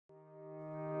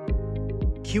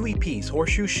QEP's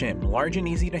Horseshoe Shim large and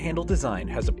easy to handle design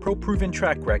has a pro-proven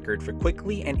track record for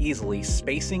quickly and easily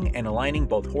spacing and aligning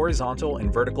both horizontal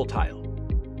and vertical tile.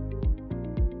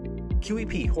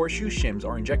 QEP Horseshoe Shims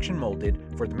are injection molded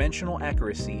for dimensional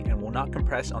accuracy and will not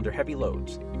compress under heavy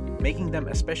loads, making them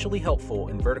especially helpful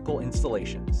in vertical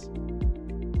installations.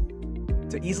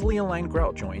 To easily align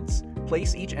grout joints,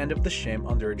 place each end of the shim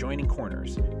under adjoining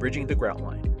corners, bridging the grout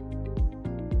line.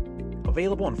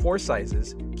 Available in 4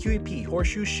 sizes, QEP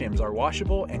Horseshoe Shims are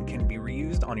washable and can be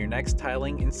reused on your next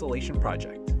tiling installation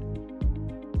project.